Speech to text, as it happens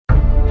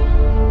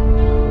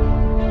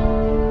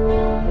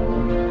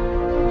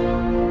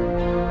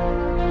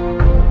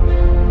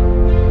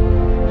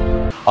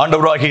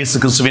ஆண்டவராகிய இயேசு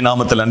கிறிஸ்துவின்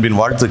நாமத்தில் அன்பின்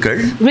வாழ்த்துக்கள்.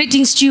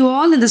 Greetings to you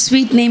all in the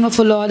sweet name of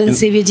our Lord and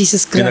Savior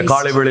Jesus Christ. இந்த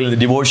காலை வேளையில் இந்த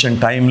டிவோஷன்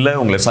டைம்ல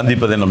உங்களை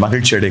சந்திப்பதில்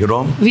மகிழ்ச்சி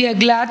அடைகிறோம். We are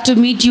glad to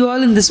meet you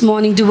all in this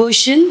morning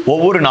devotion.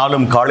 ஒவ்வொரு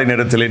நாளும் காலை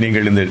நேரத்திலே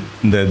நீங்கள்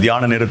இந்த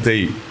தியான நேரத்தை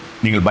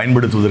நீங்கள்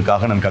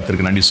பயன்படுத்துவதற்காக நான்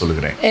கர்த்தருக்கு நன்றி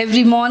சொல்கிறேன்.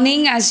 Every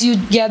morning as you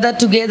gather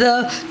together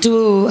to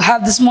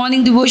have this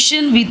morning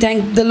devotion, we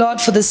thank the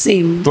Lord for the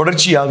same.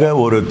 தொடர்ச்சியாக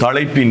ஒரு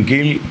தலைப்பின்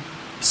கீழ்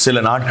சில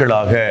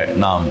நாட்களாக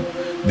நாம்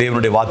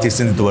தேவனுடைய வார்த்தையை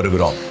சிந்தித்து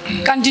வருகிறோம்.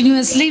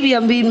 Continuously we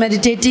have been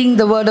meditating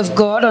the word of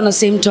God on the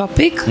same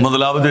topic.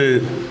 முதலாவது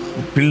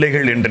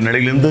பிள்ளைகள் என்ற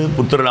நிலையிலிருந்து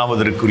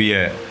புத்திரனாவதற்குரிய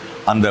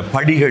அந்த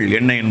படிகள்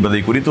என்ன என்பதை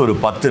குறித்து ஒரு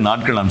 10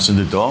 நாட்கள் நாம்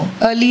சிந்தித்தோம்.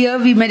 Earlier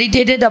we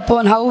meditated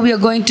upon how we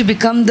are going to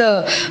become the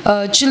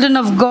children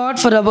of God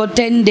for about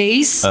 10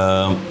 days.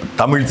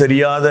 Tamil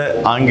தெரியாத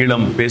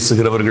ஆங்கிலம்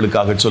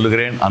பேசுகிறவர்களுக்காக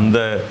சொல்லுகிறேன், அந்த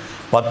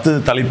 10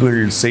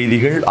 தலைப்புகள்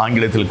செய்திகள்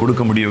ஆங்கிலத்தில்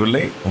கொடுக்க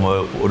முடியவில்லை,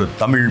 ஒரு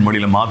தமிழ்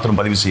மொழியில் மாத்திரம்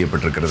பதிவு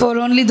செய்யப்பட்டிருக்கிறது. For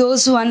only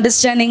those who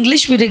understand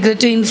English, we regret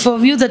to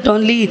inform you that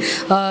only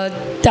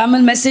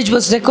Tamil message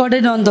was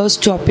recorded on those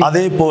topics.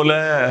 அதே போல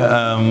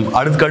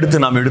அடுத்து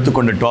நாம்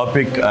எடுத்துக்கொண்ட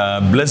டாபிக்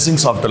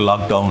blessings after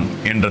lockdown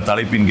என்ற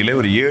தலைப்பின் கீழே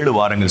ஒரு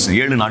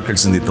 7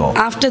 நாட்கள் சிந்தித்தோம்.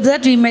 After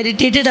that we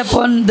meditated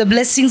upon the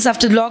blessings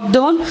after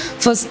lockdown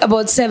for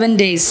about 7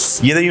 days.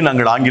 இதையும்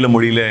நாங்கள் ஆங்கில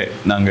மொழியிலே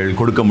நாங்கள்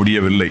கொடுக்க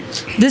முடியவில்லை.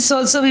 This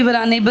also we were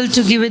unable to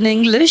give in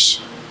English.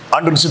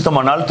 ஆண்டவர்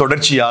சித்தமானால்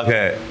தொடர்ச்சியாக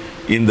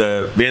இந்த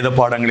வேத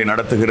பாடங்களை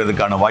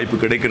நடத்துகிறதுக்கான வாய்ப்பு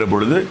கிடைக்கிற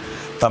பொழுது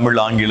தமிழ்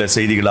ஆங்கில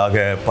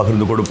செய்திகளாக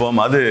பகிர்ந்து கொடுப்போம்.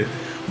 அது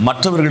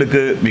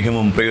மற்றவர்களுக்கு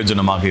மிகவும்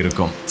பிரயோஜனமாக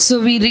இருக்கும். So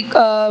we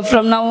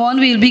from now on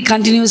we will be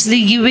continuously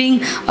giving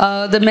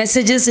the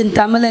messages in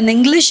Tamil and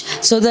English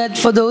so that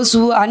for those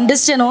who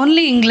understand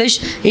only English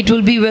it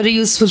will be very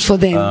useful for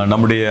them.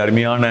 நம்முடைய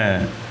அருமையான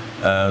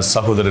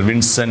சகோதரர்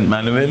Vincent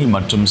Manuel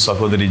மற்றும்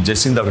சகோதரி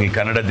ஜெசிந்தா அவர்கள்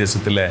Canada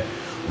தேசத்தில்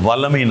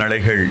வல்லமை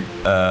நடைகள்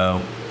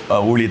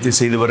ஊழியத்தை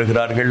செய்து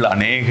வருகிறார்கள்.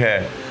 அநேக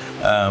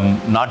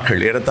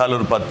நாட்கள் ஏறத்தாழ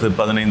ஒரு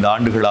 10-15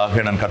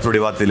 ஆண்டுகளாக நான்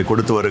கர்த்தருடைய வார்த்தையை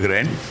கொடுத்து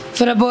வருகிறேன்.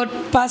 For about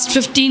past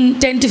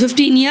 10 to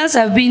 15 years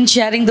I've been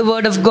sharing the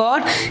word of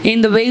God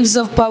in the Waves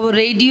of Power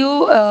radio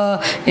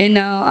in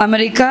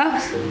America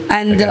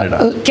and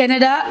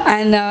Canada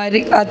and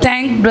I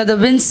thank brother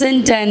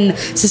Vincent and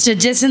sister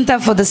Jacinta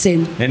for the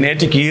same.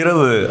 நேற்றைக்கு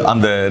இரவு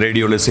அந்த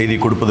ரேடியோவில் செய்தி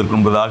கொடுப்பதற்கு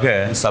முன்பதாக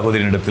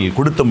சகோதரியிடத்தில்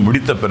கொடுத்து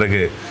முடித்த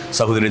பிறகு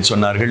சகோதரி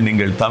சொன்னார்கள்,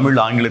 நீங்கள் தமிழ்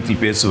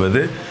ஆங்கிலத்தில்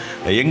பேசுவது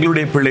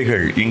எங்களுடைய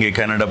பிள்ளைகள் இங்கே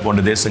கனடா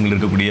போன்ற தேசங்களில்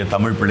இருக்கக்கூடிய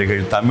தமிழ்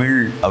பிள்ளைகள் தமிழ்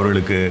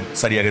அவர்களுக்கு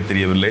சரியாக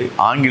தெரியவில்லை,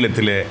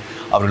 ஆங்கிலத்திலே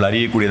அவர்கள்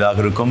அறியக்கூடியதாக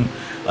இருக்கும்,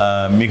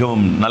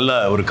 மிகவும் நல்ல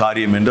ஒரு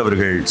காரியம் என்று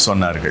அவர்கள்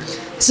சொன்னார்கள்.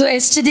 So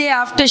yesterday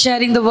after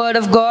sharing the word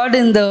of God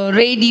in the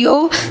radio,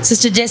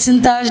 Sister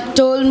Jacinta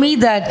told me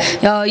that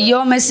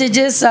your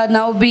messages are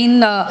now being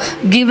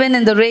given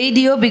in the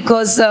radio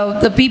because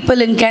the people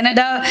in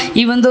Canada,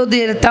 even though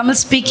they are Tamil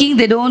speaking,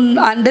 they don't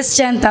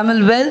understand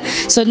Tamil well.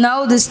 So now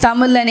this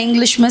Tamil and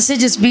English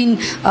message has been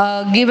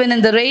given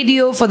in the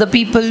radio for the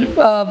people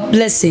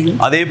blessing.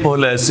 அதே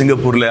போல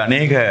சிங்கப்பூர்ல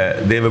அநேக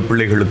தேவ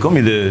பிள்ளைகளுக்கும்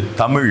இது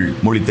தமிழ்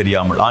மொழி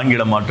தெரியாமல்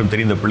ஆங்கிலம் மாற்றம்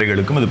தெரிந்த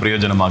பிள்ளைகளுக்கும் இது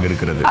பிரயோஜனமாக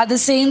இருக்கிறது. At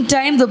the same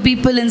time the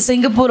people in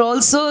Singapore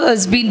also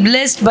has been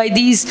blessed by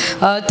these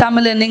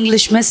Tamil and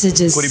English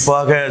messages.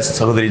 குறிப்பாக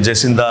சகோதரி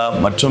ஜெசிந்தா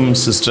மற்றும்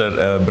சிஸ்டர்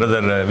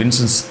பிரதர்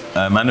வின்சென்ட்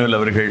மேனுவேல்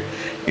அவர்கள்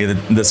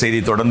இந்த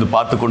செய்தியை தொடர்ந்து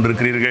பார்த்து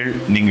கொண்டிருக்கிறீர்கள்.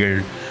 நீங்கள்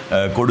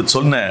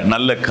சொன்ன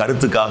நல்ல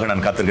கருத்துக்காக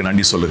நான் கர்த்தருக்கு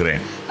நன்றி சொல்லுகிறேன்.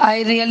 I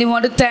really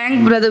want to thank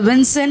brother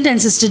Vincent and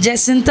sister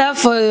Jacinta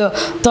for your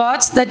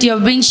thoughts that you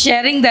have been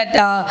sharing, that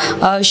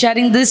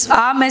sharing this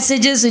our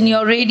messages in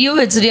your radio.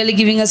 It's really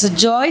giving us a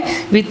joy.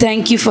 We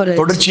thank you for it.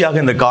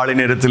 தொடர்ச்சியாக இந்த காலை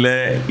நேரத்தில்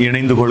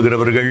இணைந்து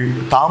கொள்கிறவர்கள்,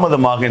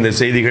 தாமதமாக இந்த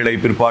செய்திகளை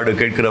பிற்பாடு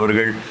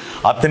கேட்கிறவர்கள்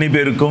அத்தனை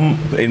பேருக்கும்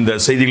இந்த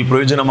செய்திகள்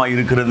பிரயோஜனமாக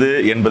இருக்கிறது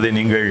என்பதை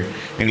நீங்கள்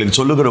எங்களுக்கு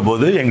சொல்லுகிற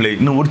போது எங்களை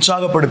இன்னும்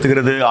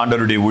உற்சாகப்படுத்துகிறது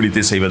ஆண்டவருடைய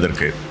ஊழியத்தை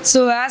செய்வதற்கு.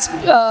 So as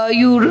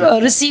you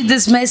receive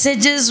these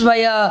messages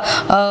via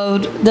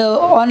the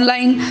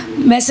online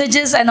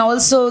messages and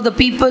also the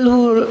people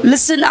who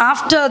listen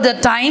after the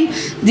time,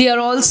 they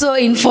are also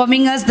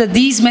informing us that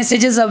these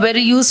messages are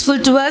very useful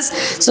to us.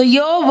 So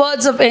your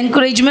words of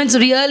encouragement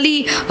really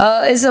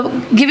is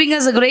giving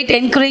us a great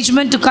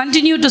encouragement to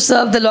continue to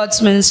serve the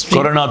Lord's ministry.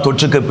 Corona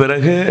தொற்றுக்கு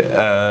பிறகு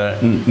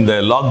இந்த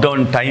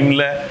lockdown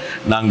டைம்ல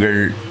நாங்கள்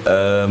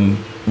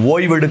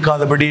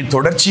ஓய்வெடுக்காதபடி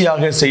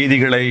தொடர்ச்சியாக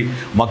செய்திகளை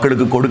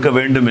மக்களுக்கு கொடுக்க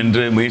வேண்டும்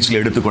என்று முயற்சியில்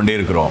எடுத்துக்கொண்டே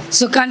இருக்கிறோம்.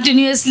 So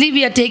continuously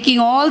we are taking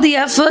all the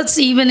efforts,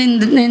 even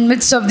in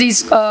midst of this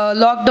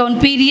lockdown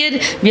period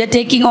we are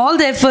taking all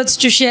the efforts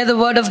to share the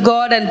word of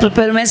God and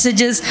prepare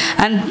messages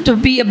and to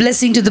be a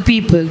blessing to the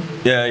people.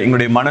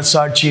 எங்களுடைய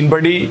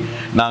மனசாட்சியின்படி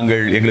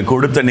நாங்கள் எங்களுக்கு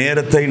கொடுத்த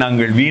நேரத்தை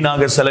நாங்கள்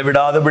வீணாக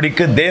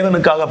செலவிடாதபடிக்கு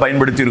தேவனுக்காக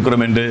பயன்படுத்தி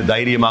இருக்கிறோம் என்று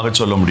தைரியமாக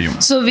சொல்ல முடியும்.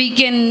 So we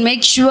can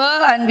make sure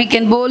and we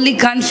can boldly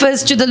confess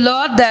to the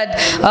Lord that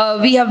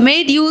we have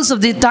made use of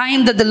the time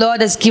that the Lord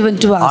has given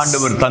to us.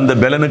 ஆண்டவர் தந்த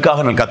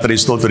பலனுக்காக நான் கர்த்தரை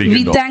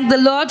ஸ்தோத்திரிக்கிறேன். We thank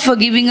the Lord for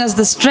giving us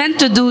the strength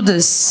to do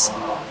this.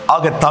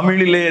 ஆக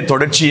தமிழிலே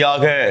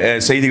தொடர்ச்சியாக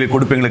செய்திகள்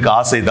கொடுப்பீங்களுக்கு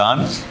ஆசைதான்.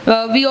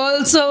 We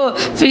also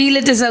feel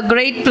it is a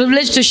great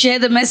privilege to share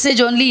the message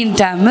only in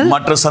Tamil.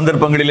 மற்ற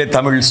சந்தர்ப்பங்களிலே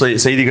தமிழ்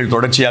செய்திகள்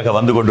தொடர்ச்சியாக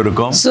வந்து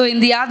கொண்டிருக்கும். So in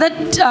the other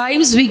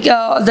times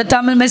the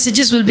Tamil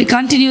messages will be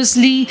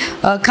continuously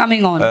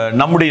coming on.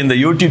 நம்முடைய இந்த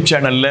யூடியூப்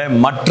சேனல்ல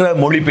மற்ற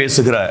மொழி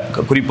பேசுகிற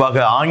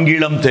குறிப்பாக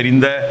ஆங்கிலம்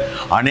தெரிந்த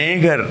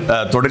அநேகர்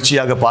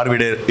தொடர்ச்சியாக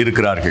பார்வையிட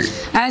இருக்கிறார்கள்.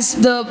 As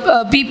the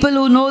people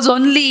who knows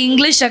only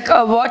English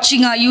are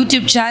watching our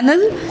YouTube channel.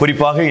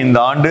 குறிப்பாக இந்த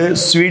ஆண்டு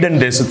ஸ்வீடன்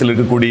தேசத்தில்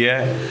இருக்கக்கூடிய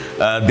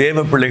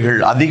தேவ பிள்ளைகள்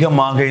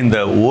அதிகமாக இந்த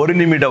ஒரு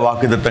நிமிட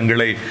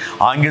வாக்குத்தத்தங்களை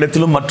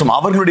ஆங்கிலத்திலும் மற்றும்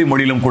அவர்களுடைய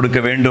மொழியிலும் கொடுக்க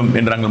வேண்டும்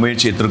என்ற நாங்கள்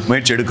முயற்சி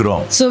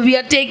எடுக்கிறோம். So we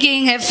are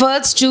taking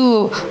efforts to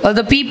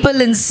the people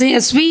in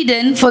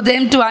Sweden for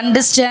them to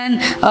understand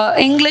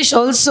English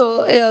also.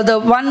 The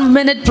 1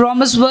 minute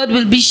promise word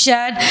will be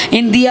shared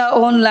in their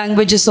own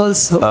languages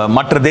also.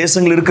 மற்ற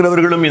தேசங்கள்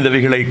இருக்கிறவர்களும் இந்த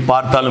வகைகளை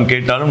பார்த்தாலும்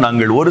கேட்டாலும்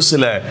நாங்கள் ஒரு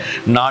சில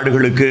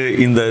நாடுகளுக்கு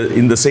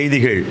இந்த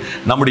செய்திகள்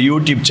நம்முடைய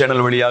யூடியூப்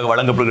சேனல் வழியாக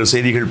வழங்கப்படுகிற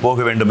செய்திகள்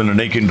போக வேண்டும் என்று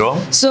நினைக்கின்றோம்.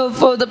 So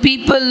for the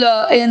people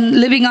in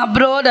living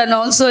abroad and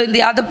also in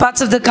the other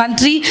parts of the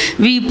country,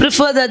 we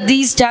prefer that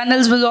these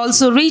channels will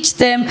also reach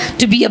them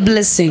to be a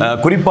blessing.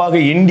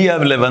 குறிப்பாக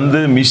இந்தியாவில்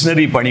வந்து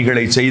missionary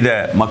பணிகளை செய்த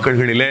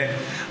மக்கள்களிலே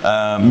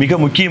மிக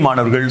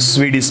முக்கியமானவர்கள்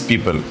Swedish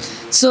people.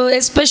 So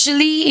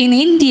especially in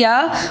India,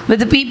 with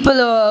the people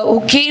who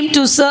came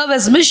to serve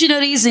as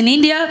missionaries in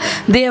India,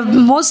 they are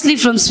mostly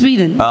from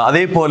Sweden.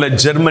 அதே போல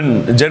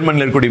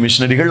ஜெர்மனில் இருக்கக்கூடிய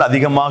மிஷனரிகள்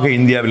அதிகமாக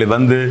இந்தியாவில்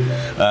வந்து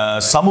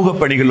சமூக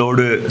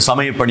பணிகளோடு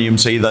சமய பணியும்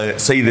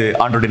செய்து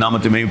ஆண்டவருடைய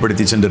நாமத்தை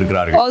மேம்படுத்தி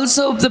சென்றிருக்கிறார்கள்.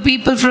 Also the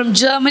people from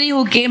Germany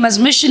who came as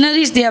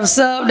missionaries, they have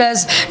served as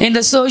in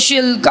the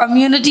social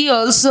community,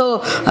 also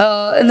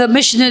in the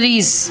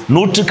missionaries.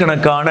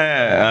 நூற்றுக்கணக்கான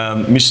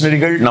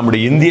மிஷனரிகள்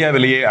நம்முடைய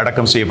இந்தியாவிலேயே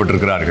அடக்கம்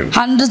செய்யப்பட்டிருக்கிறார்கள்.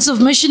 Hundreds of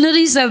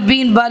missionaries have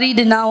been buried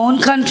in our own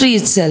country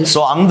itself.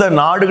 So அந்த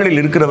நாடுகளில்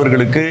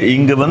இருக்கிறவர்களுக்கு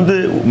இங்கு வந்து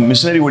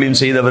மிஷனரி ஊழியம்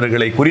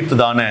செய்தவர்களை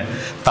குறித்ததான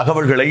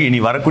தகவல்களை இனி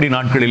வரக்கூடிய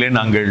நாட்களிலே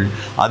நாங்கள்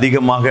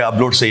அதிகமாக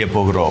அப்லோட் செய்ய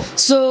போகிறோம்.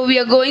 So we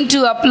are going to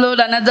upload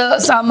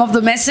some of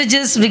the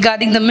messages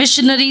regarding the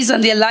missionaries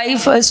and their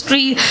life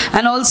history,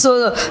 and also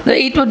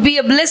it would be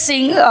a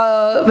blessing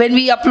when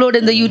we upload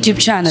in the YouTube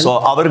channel. So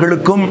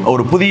அவர்களுக்கும்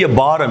ஒரு புதிய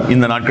பாரம்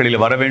இந்த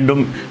நாட்களில் வர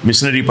வேண்டும்.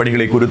 Missionary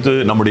பணிகளை குறித்து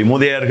நம்முடைய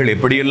மூதையர்கள்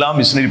எப்படியெல்லாம்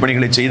மிஷனரி பணிகளை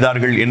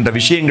செய்தார்கள் என்ற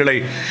விஷயங்களை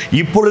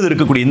இப்பொழுது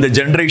இருக்கக்கூடிய இந்த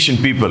ஜெனரேஷன்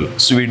பீப்புள்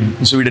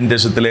ஸ்வீடன்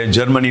தேசத்திலே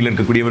ஜெர்மனியில்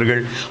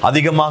இருக்கக்கூடியவர்கள்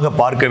அதிகமாக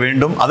பார்க்க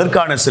வேண்டும்.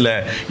 அதற்கான சில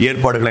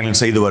ஏற்பாடுகளை நாங்கள்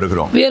செய்து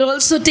வருகிறோம். We are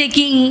also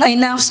taking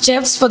enough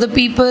steps for the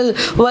people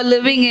who are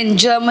living in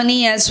Germany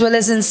as well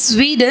as in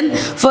Sweden,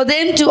 for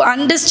them to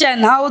understand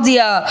how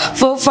their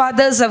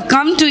forefathers have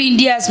come to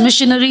India as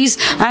missionaries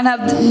and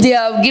they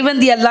have given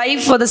their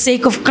life for the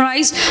sake of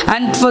Christ,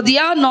 and for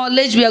their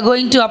knowledge we are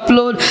going to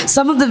upload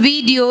some of the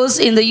videos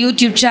in the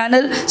YouTube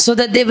channel so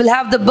that they will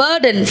have the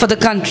burden for the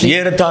country.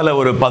 ஏறத்தாழ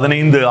ஒரு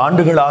 15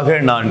 ஆண்டுகளாக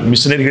நான்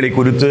மிஷனரிகளை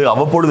குறித்து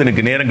அவ்வப்பொழுது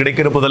எனக்கு நேரம்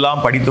கிடைக்கிற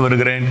போதெல்லாம் படித்து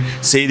வருகிறேன்,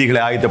 செய்திகளை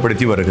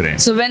ஆயத்தப்படுத்தி வருகிறேன்.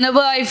 So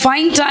whenever I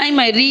find time,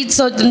 I read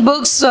certain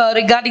books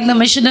regarding the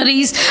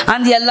missionaries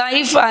and their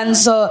life, and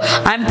so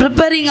I'm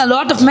preparing a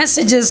lot of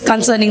messages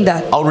concerning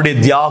that. அவருடைய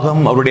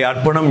தியாகம், அவருடைய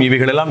அர்ப்பணம்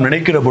இவைகள் எல்லாம்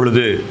நினைக்கிற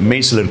பொழுது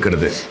மெய்சில்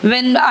இருக்கிறது.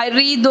 When I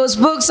read those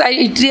books,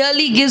 it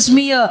really gives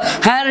me a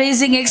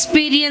hair-raising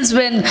experience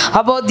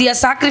about their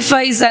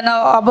sacrifice and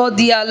about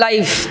their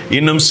life.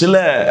 இன்னும் சில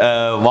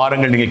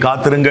வாரங்கள் நீங்கள்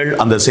காத்திருங்கள்,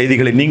 அந்த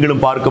செய்திகளை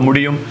நீங்களும் பார்க்க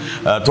முடியும்.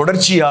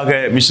 தொடர்ச்சியாக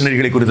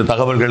மிஷனரிகளை குறித்த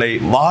தகவல்களை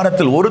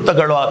வாரத்தில் ஒரு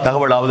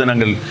தகவலாவது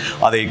நாங்கள்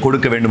அதை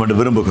கொடுக்க வேண்டும் என்று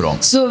விரும்புகிறோம்.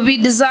 So we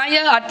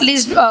desire at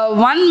least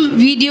one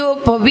video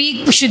per week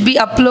should be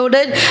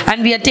uploaded, and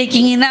we are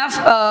taking enough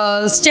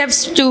steps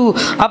to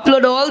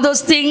upload all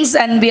those things,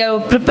 and we are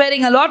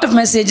preparing a lot of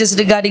messages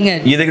regarding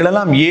it.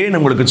 இதைகளெல்லாம் ஏன்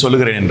உங்களுக்கு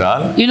சொல்லுகிறேன்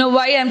என்றால், you know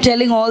why I'm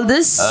telling all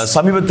this?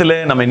 சமீபத்திலே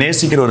நம்மை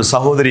நேசிக்கிற ஒரு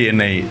சகோதரி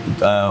என்னை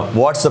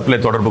வாட்ஸ்அப்ல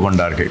தொடர்பு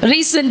கொண்டார்கள்.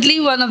 Recently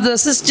one of the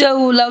sister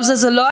who loves us a lot